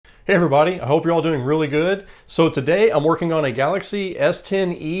Hey everybody, I hope you're all doing really good. So today I'm working on a Galaxy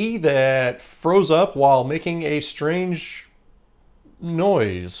S10e that froze up while making a strange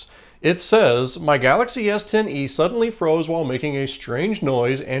noise. It says, my Galaxy S10e suddenly froze while making a strange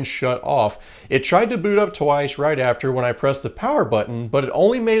noise and shut off. It tried to boot up twice right after when I pressed the power button, but it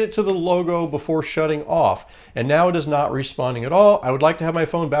only made it to the logo before shutting off. And now it is not responding at all. I would like to have my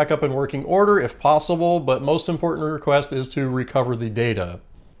phone back up in working order if possible, but most important request is to recover the data.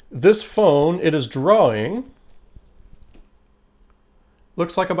 This phone, it is drawing,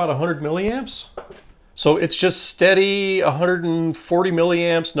 looks like about 100 milliamps. So it's just steady 140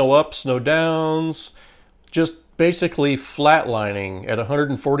 milliamps, no ups, no downs, just basically flatlining at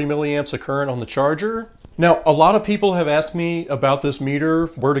 140 milliamps of current on the charger. Now, a lot of people have asked me about this meter,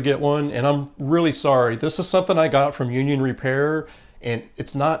 where to get one, and I'm really sorry. This is something I got from Union Repair, and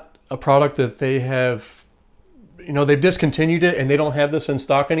it's not a product that they have, you know, they've discontinued it and they don't have this in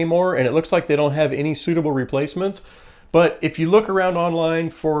stock anymore, and it looks like they don't have any suitable replacements. But if you look around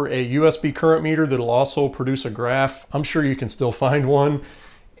online for a USB current meter that'll also produce a graph, I'm sure you can still find one.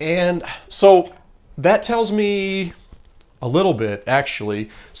 And so that tells me a little bit,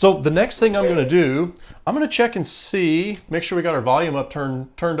 actually. So the next thing I'm gonna do, I'm gonna check and see, make sure we got our volume up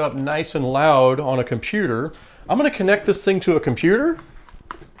turned up nice and loud on a computer. I'm gonna connect this thing to a computer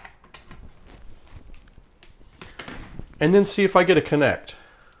and then see if I get a connect.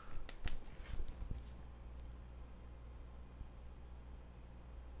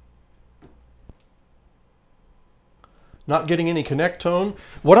 Not getting any connect tone.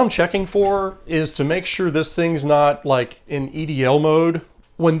 What I'm checking for is to make sure this thing's not like in EDL mode.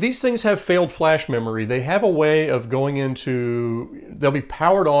 When these things have failed flash memory, they have a way of going into, they'll be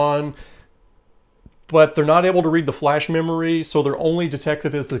powered on, but they're not able to read the flash memory, so they're only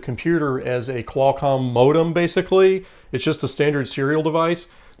detected as the computer as a Qualcomm modem, basically. It's just a standard serial device.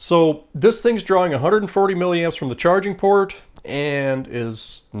 So this thing's drawing 140 milliamps from the charging port and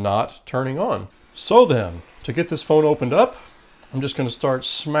is not turning on. So then, to get this phone opened up, I'm just gonna start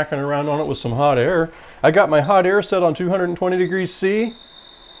smacking around on it with some hot air. I got my hot air set on 220 degrees C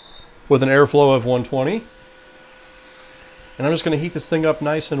with an airflow of 120. And I'm just gonna heat this thing up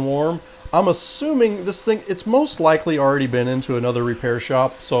nice and warm. I'm assuming this thing, it's most likely already been into another repair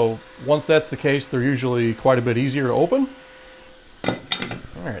shop. So once that's the case, they're usually quite a bit easier to open.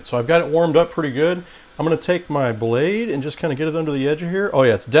 All right, so I've got it warmed up pretty good. I'm gonna take my blade and just kind of get it under the edge of here. Oh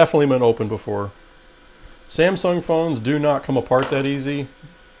yeah, it's definitely been opened before. Samsung phones do not come apart that easy.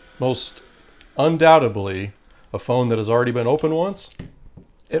 Most undoubtedly a phone that has already been opened once.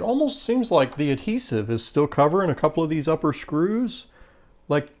 It almost seems like the adhesive is still covering a couple of these upper screws.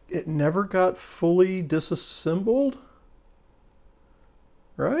 Like it never got fully disassembled,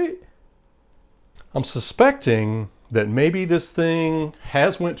 right? I'm suspecting that maybe this thing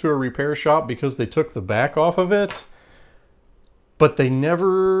has went to a repair shop because they took the back off of it, but they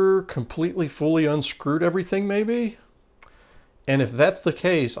never completely fully unscrewed everything maybe. And if that's the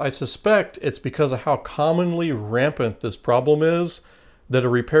case, I suspect it's because of how commonly rampant this problem is, that a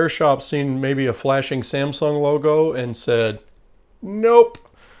repair shop seen maybe a flashing Samsung logo and said, nope.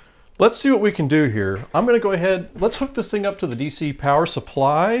 Let's see what we can do here. I'm gonna go ahead, let's hook this thing up to the DC power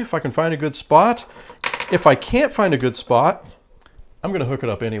supply if I can find a good spot. If I can't find a good spot, I'm gonna hook it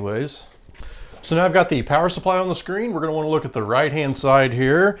up anyways. So now I've got the power supply on the screen. We're gonna wanna look at the right-hand side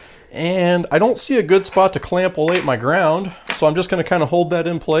here. And I don't see a good spot to clamp my ground. So I'm just gonna kind of hold that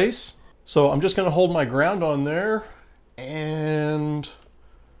in place. So I'm just gonna hold my ground on there and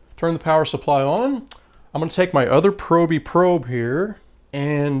turn the power supply on. I'm gonna take my other proby probe here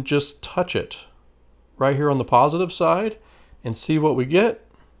and just touch it right here on the positive side and see what we get.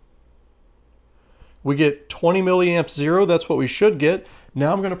 We get 20 milliamps zero, that's what we should get.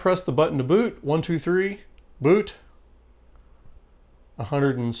 Now I'm gonna press the button to boot. 1, 2, 3, boot.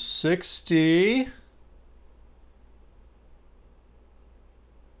 160.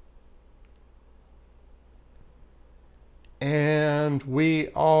 And we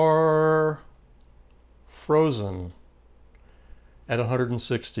are frozen at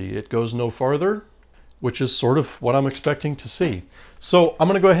 160. It goes no farther, which is sort of what I'm expecting to see. So I'm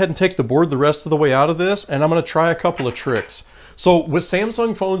gonna go ahead and take the board the rest of the way out of this, and I'm gonna try a couple of tricks. So with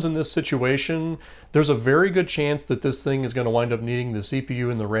Samsung phones in this situation, there's a very good chance that this thing is gonna wind up needing the CPU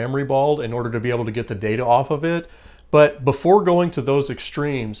and the RAM reballed in order to be able to get the data off of it. But before going to those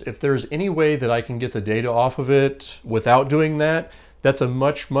extremes, if there's any way that I can get the data off of it without doing that, that's a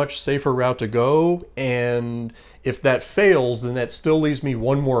much, much safer route to go. And if that fails, then that still leaves me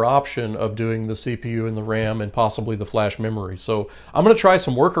one more option of doing the CPU and the RAM and possibly the flash memory. So I'm gonna try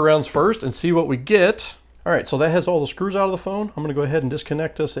some workarounds first and see what we get. All right, so that has all the screws out of the phone. I'm going to go ahead and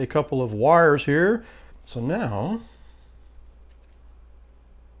disconnect us a couple of wires here. So now,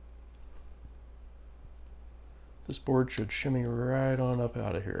 this board should shimmy right on up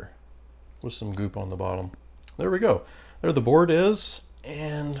out of here with some goop on the bottom. There we go. There the board is,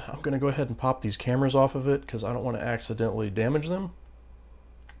 and I'm going to go ahead and pop these cameras off of it because I don't want to accidentally damage them.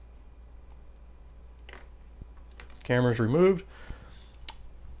 Cameras removed,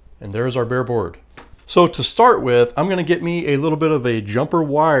 and there's our bare board. So to start with, I'm going to get me a little bit of a jumper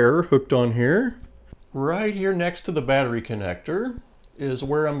wire hooked on here. Right here next to the battery connector is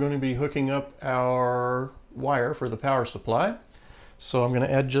where I'm going to be hooking up our wire for the power supply. So I'm going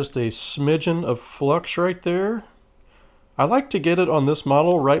to add just a smidgen of flux right there. I like to get it on this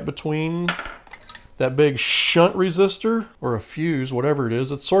model right between that big shunt resistor or a fuse, whatever it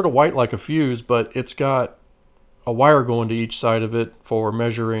is. It's sort of white like a fuse, but it's got a wire going to each side of it for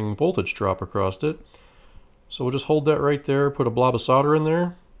measuring voltage drop across it. So we'll just hold that right there, put a blob of solder in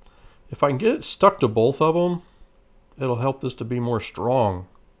there. If I can get it stuck to both of them, it'll help this to be more strong.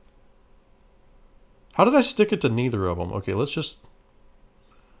 How did I stick it to neither of them? Okay, let's just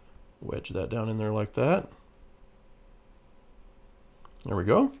wedge that down in there like that. There we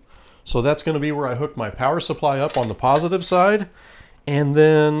go. So that's going to be where I hook my power supply up on the positive side. And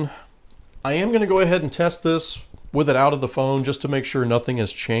then I am going to go ahead and test this with it out of the phone just to make sure nothing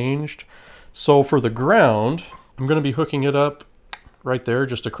has changed. So for the ground, I'm going to be hooking it up right there,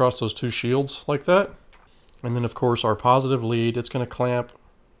 just across those two shields like that. And then of course our positive lead, it's going to clamp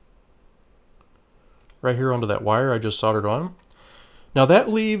right here onto that wire I just soldered on. Now that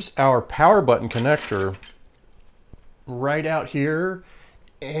leaves our power button connector right out here,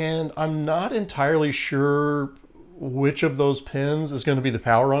 and I'm not entirely sure which of those pins is going to be the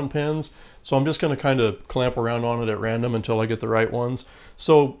power on pins. So I'm just going to kind of clamp around on it at random until I get the right ones.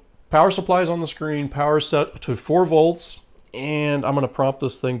 So power supply is on the screen, power set to 4 volts, and I'm going to prompt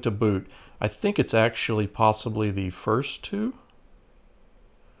this thing to boot. I think it's actually possibly the first 2.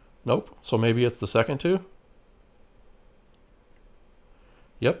 Nope, so maybe it's the second 2.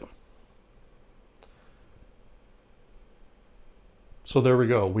 Yep. So there we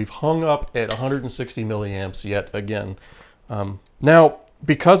go. We've hung up at 160 milliamps yet again. Now,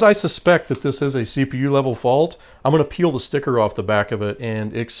 because I suspect that this is a CPU level fault, I'm going to peel the sticker off the back of it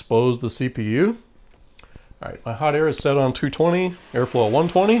and expose the CPU. All right, my hot air is set on 220, airflow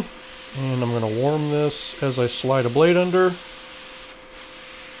 120, and I'm going to warm this as I slide a blade under.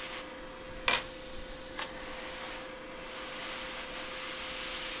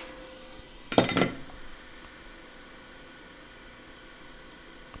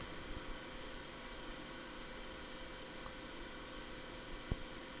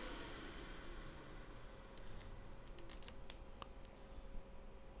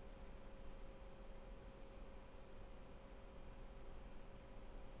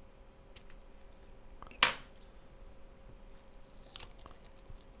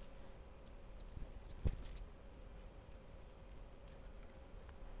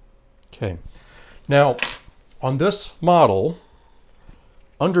 Okay, now on this model,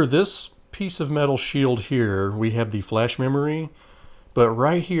 under this piece of metal shield here, we have the flash memory, but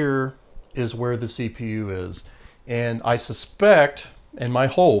right here is where the CPU is. And I suspect, and my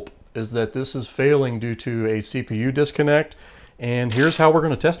hope, is that this is failing due to a CPU disconnect, and here's how we're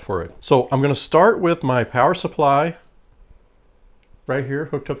going to test for it. So I'm going to start with my power supply right here,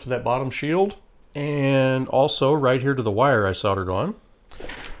 hooked up to that bottom shield, and also right here to the wire I soldered on.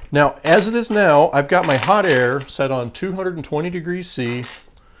 Now, as it is now, I've got my hot air set on 220 degrees C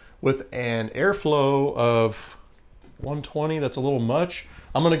with an airflow of 120. That's a little much.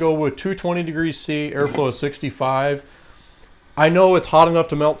 I'm going to go with 220 degrees C, airflow of 65. I know it's hot enough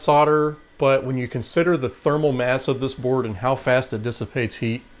to melt solder, but when you consider the thermal mass of this board and how fast it dissipates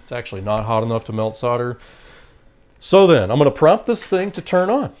heat, it's actually not hot enough to melt solder. So then, I'm going to prompt this thing to turn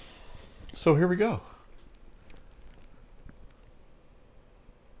on. So here we go.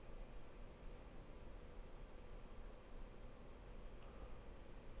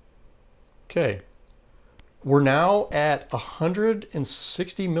 Okay, we're now at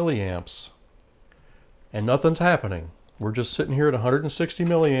 160 milliamps and nothing's happening. We're just sitting here at 160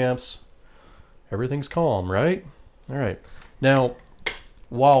 milliamps. Everything's calm, right? All right. Now,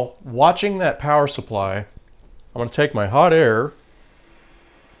 while watching that power supply, I'm going to take my hot air,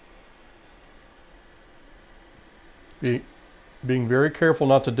 being very careful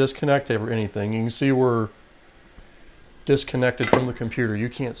not to disconnect anything. You can see we're disconnected from the computer. You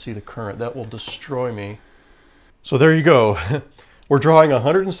can't see the current. That will destroy me. So there you go. We're drawing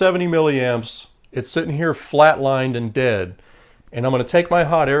 170 milliamps. It's sitting here flatlined and dead. And I'm going to take my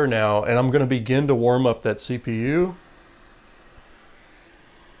hot air now, and I'm going to begin to warm up that CPU.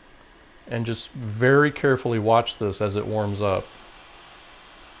 And just very carefully watch this as it warms up.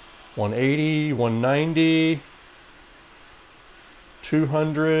 180, 190,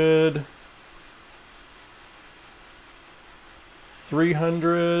 200,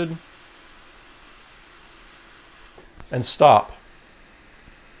 300, and stop.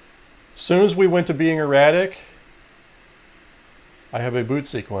 As soon as we went to being erratic, I have a boot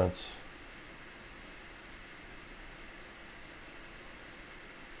sequence.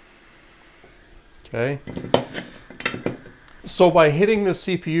 Okay. So by hitting the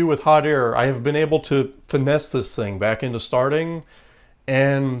CPU with hot air, I have been able to finesse this thing back into starting,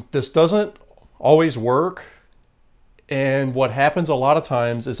 and this doesn't always work. And what happens a lot of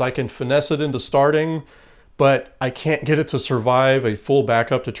times is I can finesse it into starting, but I can't get it to survive a full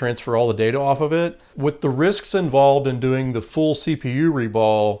backup to transfer all the data off of it. With the risks involved in doing the full CPU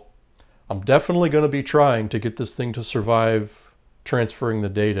reball, I'm definitely going to be trying to get this thing to survive transferring the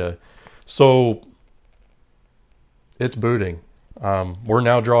data. So it's booting. We're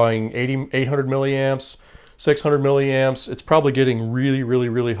now drawing 800 milliamps, 600 milliamps. It's probably getting really, really,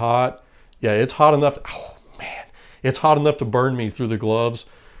 really hot. Yeah, it's hot enough. Oh man, it's hot enough to burn me through the gloves.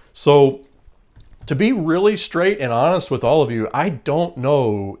 So to be really straight and honest with all of you, I don't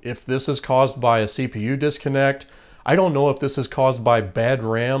know if this is caused by a CPU disconnect. I don't know if this is caused by bad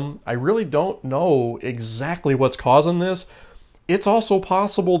RAM. I really don't know exactly what's causing this. It's also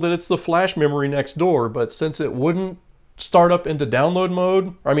possible that it's the flash memory next door, but since it wouldn't start up into download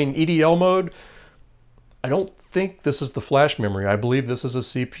mode, EDL mode, I don't think this is the flash memory. I believe this is a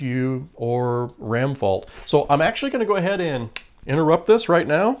CPU or RAM fault. So I'm actually going to go ahead and interrupt this right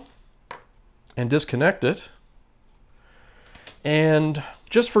now and disconnect it. And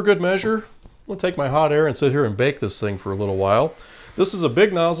just for good measure, I'll take my hot air and sit here and bake this thing for a little while. This is a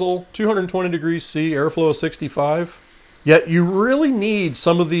big nozzle, 220 degrees C, airflow of 65. Yet you really need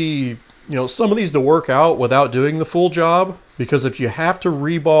some of these to work out without doing the full job, because if you have to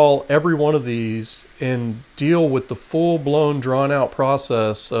reball every one of these and deal with the full-blown drawn-out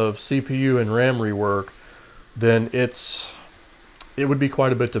process of CPU and RAM rework, then it would be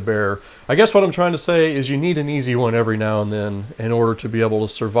quite a bit to bear. I guess what I'm trying to say is you need an easy one every now and then in order to be able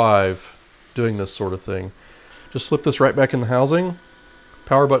to survive doing this sort of thing. Just slip this right back in the housing.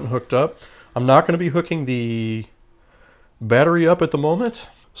 Power button hooked up. I'm not going to be hooking the battery up at the moment.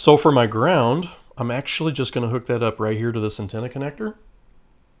 So for my ground, I'm actually just going to hook that up right here to this antenna connector.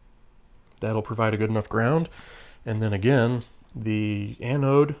 That'll provide a good enough ground. And then again, the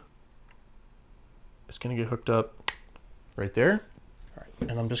anode is going to get hooked up right there. All right,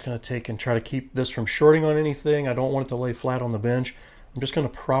 and I'm just going to take and try to keep this from shorting on anything. I don't want it to lay flat on the bench. I'm just going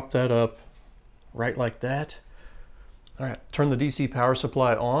to prop that up right like that. All right, turn the DC power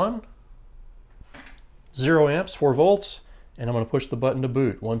supply on. 0 amps, 4 volts. And I'm going to push the button to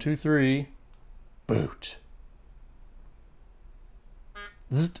boot. 1, 2, 3, boot.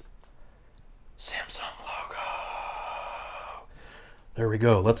 Zzzt. Samsung logo. There we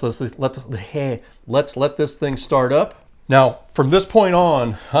go. Let's let this thing start up. Now, from this point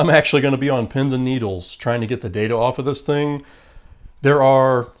on, I'm actually going to be on pins and needles trying to get the data off of this thing. There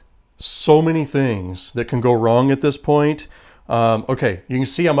are so many things that can go wrong at this point. Okay, you can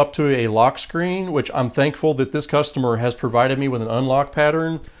see I'm up to a lock screen, which I'm thankful that this customer has provided me with an unlock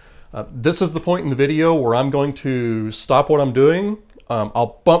pattern. This is the point in the video where I'm going to stop what I'm doing.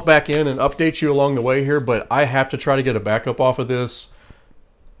 I'll bump back in and update you along the way here, but I have to try to get a backup off of this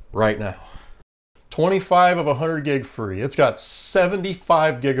right now. 25 of 100 gig free. It's got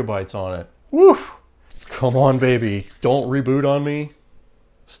 75 gigabytes on it. Woo! Come on, baby. Don't reboot on me.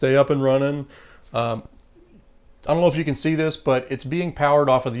 Stay up and running. I don't know if you can see this, but it's being powered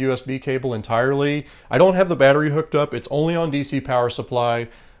off of the USB cable entirely. I don't have the battery hooked up. It's only on DC power supply.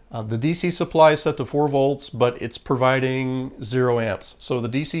 The DC supply is set to 4 volts, but it's providing 0 amps. So the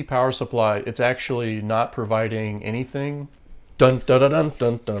DC power supply, it's actually not providing anything. Dun dun dun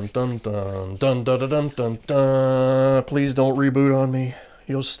dun dun dun dun dun dun dun dun dun. Please don't reboot on me.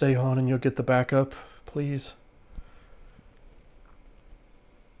 You'll stay on and you'll get the backup, please.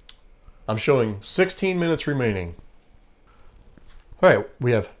 I'm showing 16 minutes remaining. All right,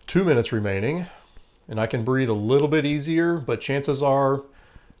 we have 2 minutes remaining, and I can breathe a little bit easier, but chances are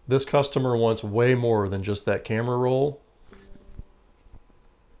this customer wants way more than just that camera roll.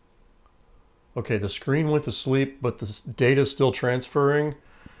 Okay, the screen went to sleep, but the data is still transferring.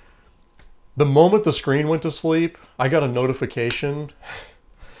 The moment the screen went to sleep, I got a notification.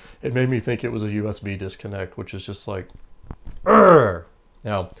 It made me think it was a USB disconnect, which is just like, urgh.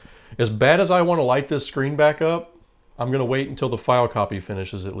 Now, as bad as I want to light this screen back up, I'm going to wait until the file copy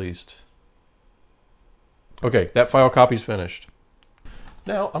finishes at least. Okay, that file copy's finished.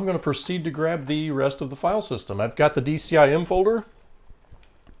 Now I'm going to proceed to grab the rest of the file system. I've got the DCIM folder.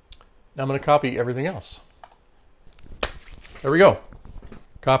 Now I'm going to copy everything else. There we go.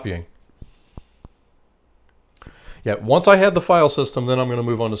 Copying. Yeah, once I had the file system, then I'm going to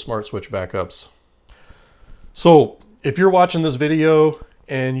move on to Smart Switch backups. So if you're watching this video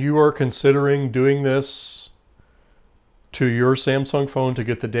and you are considering doing this to your Samsung phone to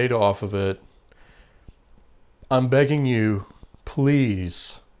get the data off of it, I'm begging you,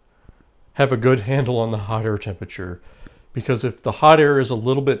 please have a good handle on the hot air temperature. Because if the hot air is a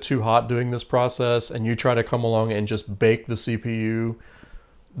little bit too hot doing this process and you try to come along and just bake the CPU,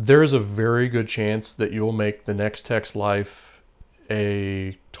 there's a very good chance that you'll make the next tech's life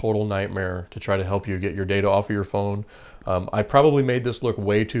a total nightmare to try to help you get your data off of your phone. I probably made this look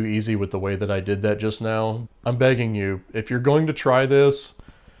way too easy with the way that I did that just now. I'm begging you, if you're going to try this,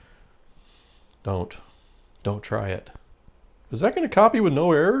 don't try it. Is that going to copy with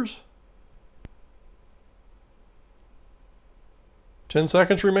no errors? 10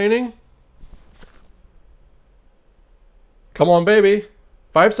 seconds remaining. Come on, baby.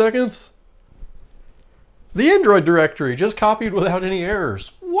 5 seconds. The Android directory just copied without any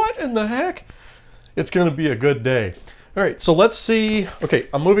errors. What in the heck? It's going to be a good day. All right, so let's see. Okay,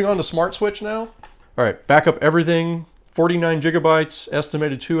 I'm moving on to Smart Switch now. All right, back up everything. 49 gigabytes,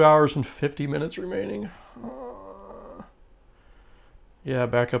 estimated 2 hours and 50 minutes remaining. Yeah,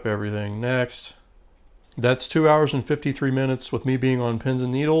 back up everything. Next. That's 2 hours and 53 minutes with me being on pins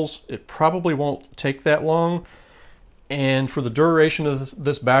and needles. It probably won't take that long. And for the duration of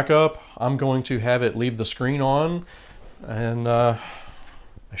this backup, I'm going to have it leave the screen on. And I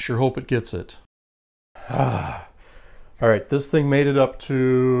sure hope it gets it. All right, this thing made it up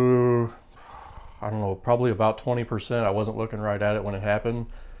to, I don't know, probably about 20%. I wasn't looking right at it when it happened.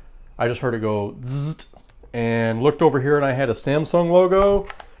 I just heard it go zzzt, and looked over here and I had a Samsung logo.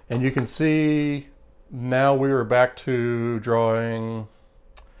 And you can see now we are back to drawing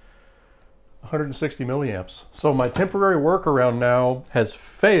 160 milliamps. So my temporary workaround now has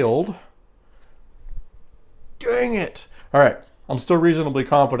failed. Dang it. All right, I'm still reasonably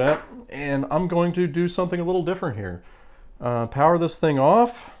confident and I'm going to do something a little different here. Power this thing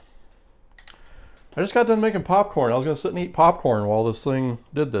off. I just got done making popcorn. I was going to sit and eat popcorn while this thing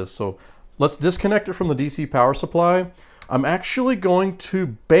did this. So let's disconnect it from the DC power supply. I'm actually going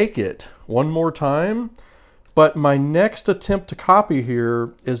to bake it one more time, but my next attempt to copy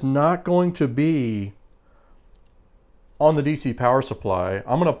here is not going to be on the DC power supply.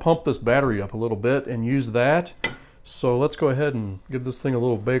 I'm going to pump this battery up a little bit and use that. So let's go ahead and give this thing a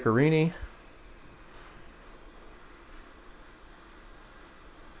little bakerini.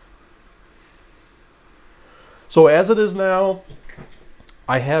 So as it is now,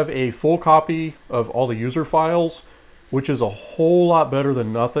 I have a full copy of all the user files, which is a whole lot better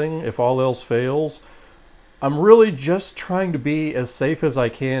than nothing if all else fails. I'm really just trying to be as safe as I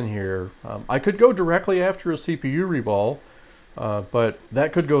can here. I could go directly after a CPU reball, but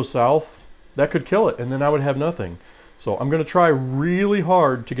that could go south. That could kill it, and then I would have nothing. So I'm going to try really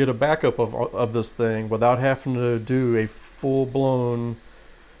hard to get a backup of this thing without having to do a full-blown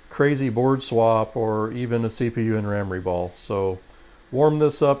crazy board swap or even a CPU and RAM reball. So warm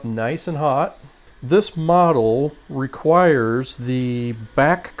this up nice and hot. This model requires the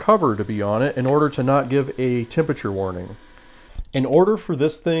back cover to be on it in order to not give a temperature warning. In order for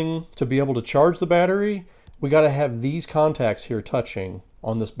this thing to be able to charge the battery, we got to have these contacts here touching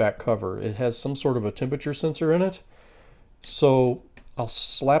on this back cover. It has some sort of a temperature sensor in it. So I'll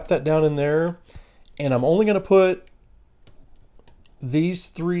slap that down in there, and I'm only going to put these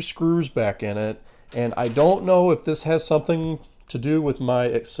 3 screws back in it. And I don't know if this has something to do with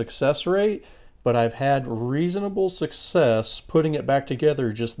my success rate, but I've had reasonable success putting it back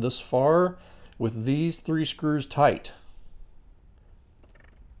together just this far with these 3 screws tight.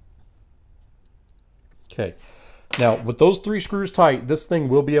 Okay, now with those 3 screws tight, this thing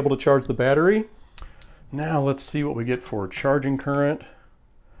will be able to charge the battery. Now let's see what we get for charging current.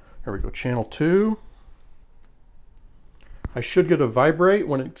 There we go, channel 2. I should get a vibrate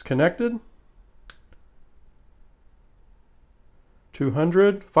when it's connected.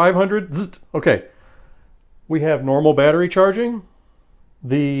 200, 500, zzzt. Okay. We have normal battery charging.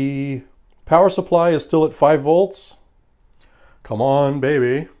 The power supply is still at 5 volts. Come on,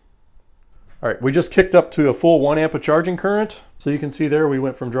 baby. All right, we just kicked up to a full 1 amp of charging current. So you can see there we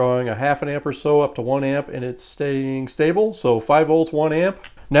went from drawing a ½ amp or so up to 1 amp, and it's staying stable. So 5 volts, 1 amp.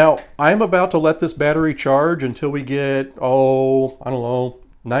 Now, I'm about to let this battery charge until we get, I don't know,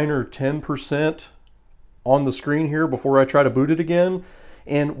 9 or 10% on the screen here before I try to boot it again.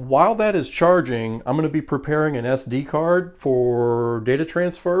 And while that is charging, I'm going to be preparing an SD card for data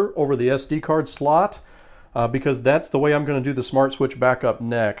transfer over the SD card slot because that's the way I'm going to do the smart switch backup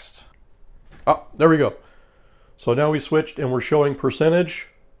next. Oh, there we go. So now we switched and we're showing percentage,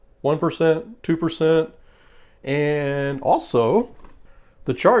 1%, 2%, and also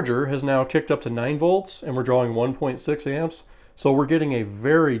the charger has now kicked up to 9 volts and we're drawing 1.6 amps. So we're getting a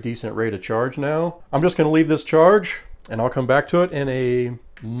very decent rate of charge now. I'm just going to leave this charge and I'll come back to it in a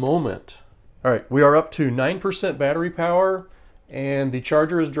moment. All right, we are up to 9% battery power and the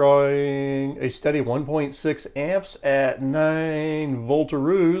charger is drawing a steady 1.6 amps at 9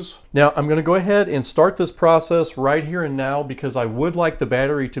 voltaroos. Now I'm going to go ahead and start this process right here and now because I would like the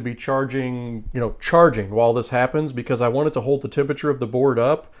battery to be charging, charging while this happens because I want it to hold the temperature of the board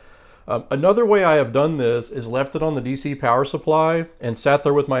up. Another way I have done this is left it on the DC power supply and sat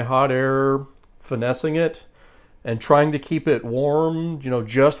there with my hot air finessing it and trying to keep it warm,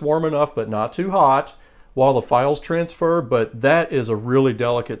 just warm enough but not too hot while the files transfer, but that is a really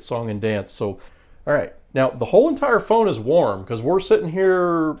delicate song and dance. So, all right, now the whole entire phone is warm because we're sitting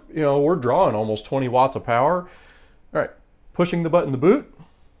here, we're drawing almost 20 watts of power. All right, pushing the button to boot.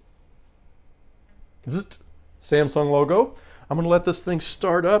 Zzzt, Samsung logo. I'm gonna let this thing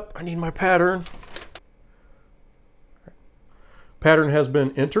start up. I need my pattern. Pattern has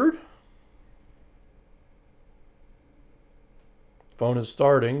been entered. Phone is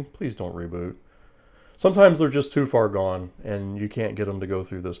starting. Please don't reboot. Sometimes they're just too far gone and you can't get them to go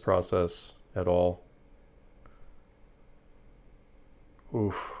through this process at all.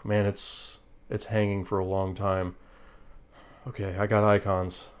 Oof, man, it's hanging for a long time. Okay, I got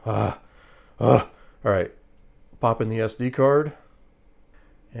icons. All right, pop in the SD card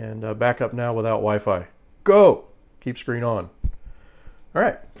and back up now without Wi-Fi. Go! Keep screen on. All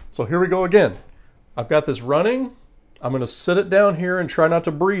right, so here we go again. I've got this running. I'm gonna sit it down here and try not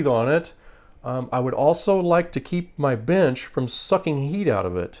to breathe on it. I would also like to keep my bench from sucking heat out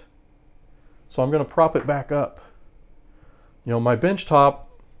of it. So I'm going to prop it back up. My bench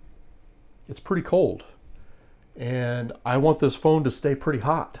top, it's pretty cold. And I want this phone to stay pretty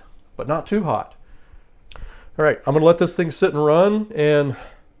hot, but not too hot. All right, I'm going to let this thing sit and run, and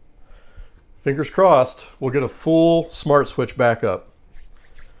fingers crossed, we'll get a full smart switch backup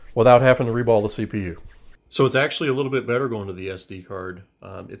without having to reball the CPU. So it's actually a little bit better going to the SD card.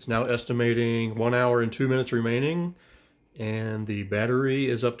 It's now estimating 1 hour and 2 minutes remaining, and the battery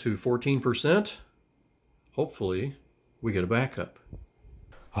is up to 14%. Hopefully, we get a backup.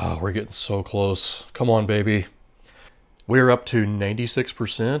 Oh, we're getting so close. Come on, baby. We're up to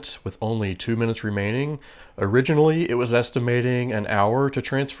 96% with only 2 minutes remaining. Originally, it was estimating an hour to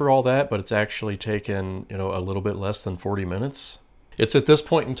transfer all that, but it's actually taken, a little bit less than 40 minutes. It's at this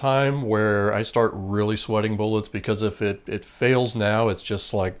point in time where I start really sweating bullets because if it fails now, it's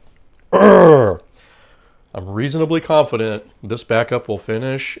just like, Urgh! I'm reasonably confident this backup will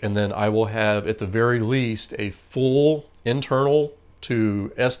finish, and then I will have, at the very least, a full internal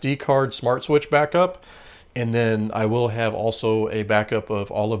to SD card smart switch backup, and then I will have also a backup of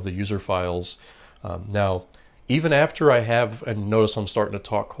all of the user files. Now, even after I have, and notice I'm starting to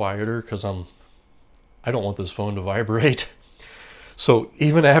talk quieter because I don't want this phone to vibrate. So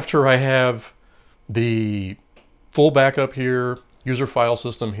even after I have the full backup here, user file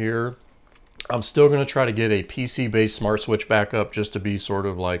system here, I'm still going to try to get a PC-based smart switch backup just to be sort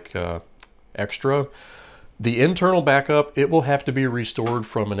of like extra. The internal backup, it will have to be restored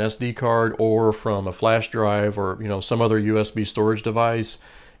from an SD card or from a flash drive or some other USB storage device.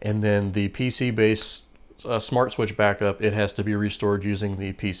 And then the PC-based smart switch backup, it has to be restored using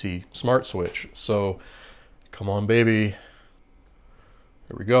the PC smart switch. So come on, baby.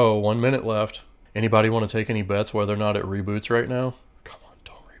 Here we go, 1 minute left. Anybody want to take any bets whether or not it reboots right now? Come on,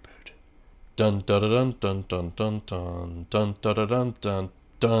 don't reboot. Dun dun dun dun dun dun dun dun dun dun dun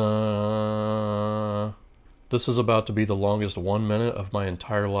dun. This is about to be the longest 1 minute of my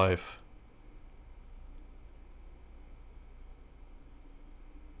entire life.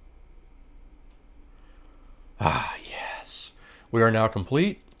 Ah, yes. We are now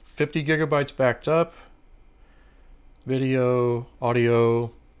complete. 50 gigabytes backed up. Video,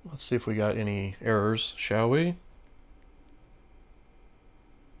 audio. Let's see if we got any errors, shall we?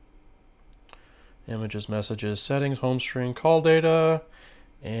 Images, messages, settings, home screen, call data,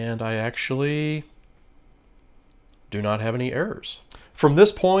 and I actually do not have any errors. From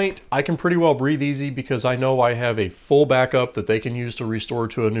this point, I can pretty well breathe easy because I know I have a full backup that they can use to restore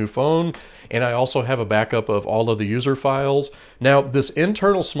to a new phone, and I also have a backup of all of the user files. Now, this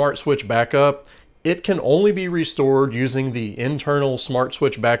internal smart switch backup, it can only be restored using the internal smart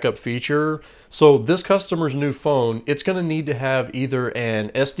switch backup feature. So this customer's new phone, it's going to need to have either an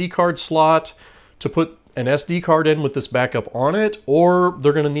SD card slot to put an SD card in with this backup on it, or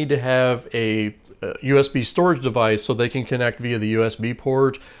they're going to need to have a USB storage device so they can connect via the USB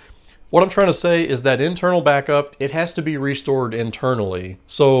port. What I'm trying to say is that internal backup, it has to be restored internally.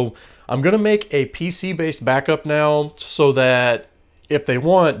 So I'm going to make a PC-based backup now so that if they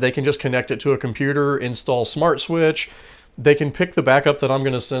want, they can just connect it to a computer, install Smart Switch. They can pick the backup that I'm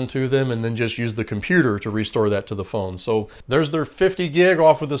going to send to them and then just use the computer to restore that to the phone. So there's their 50 gig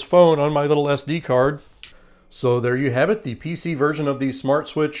off of this phone on my little SD card. So there you have it. The PC version of the Smart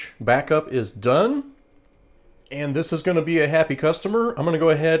Switch backup is done. And this is going to be a happy customer. I'm going to go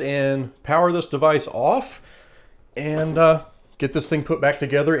ahead and power this device off and get this thing put back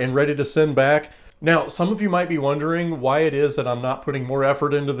together and ready to send back. Now, some of you might be wondering why it is that I'm not putting more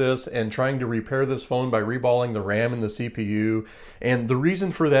effort into this and trying to repair this phone by reballing the RAM and the CPU. And the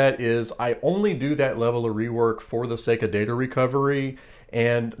reason for that is I only do that level of rework for the sake of data recovery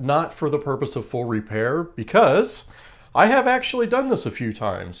and not for the purpose of full repair, because I have actually done this a few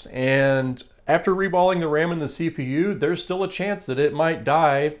times. And after reballing the RAM and the CPU, there's still a chance that it might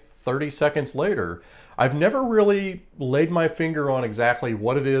die 30 seconds later. I've never really laid my finger on exactly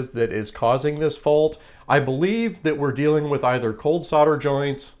what it is that is causing this fault. I believe that we're dealing with either cold solder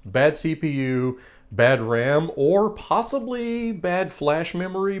joints, bad CPU, bad RAM, or possibly bad flash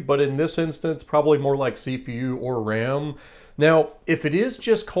memory, but in this instance, probably more like CPU or RAM. Now, if it is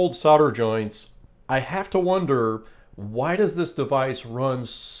just cold solder joints, I have to wonder, why does this device run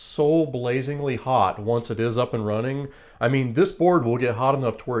so blazingly hot once it is up and running? I mean, this board will get hot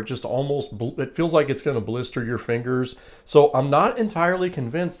enough to where it just almost, it feels like it's going to blister your fingers. So I'm not entirely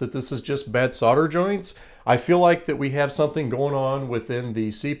convinced that this is just bad solder joints. I feel like that we have something going on within the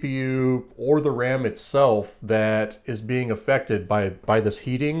CPU or the RAM itself that is being affected by this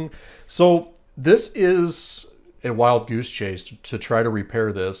heating. So this is a wild goose chase to try to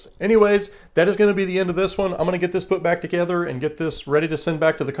repair this. Anyways, that is going to be the end of this one. I'm going to get this put back together and get this ready to send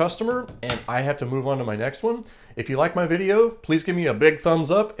back to the customer, and I have to move on to my next one. If you like my video, please give me a big thumbs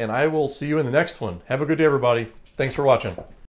up, and I will see you in the next one. Have a good day, everybody. Thanks for watching.